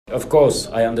Of course,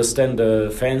 I understand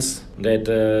the fans that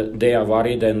they are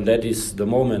worried, and that is the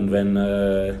moment when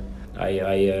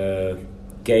I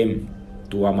came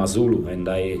to AMAZULU, and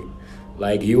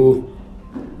like you,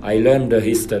 I learned the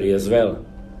history as well.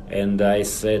 And I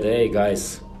said, hey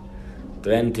guys,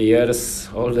 20 years,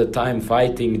 all the time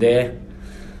fighting there,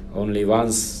 only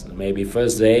once, maybe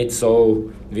first date, so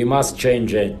we must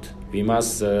change it. We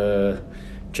must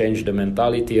change the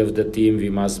mentality of the team, we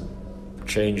must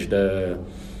change the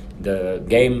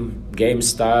game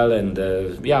style, and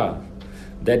yeah,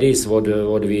 that is what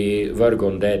we work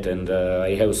on that, and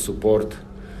I have support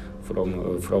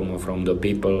from the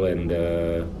people, and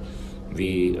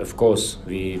we, of course,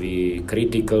 we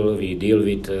critical, we deal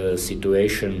with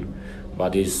situation,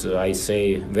 but is, I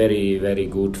say, very, very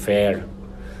good, fair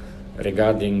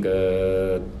regarding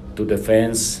to the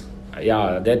fans.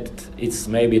 Yeah, that it's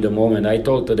maybe the moment. I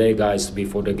told today, guys,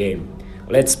 before the game,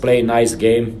 let's play nice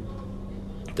game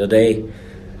today,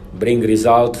 bring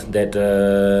result that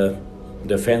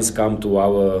the fans come to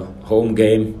our home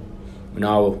game.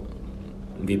 Now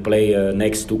we play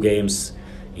next 2 games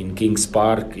in Kings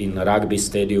Park, in a rugby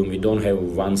stadium. We don't have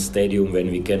one stadium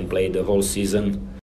when we can play the whole season.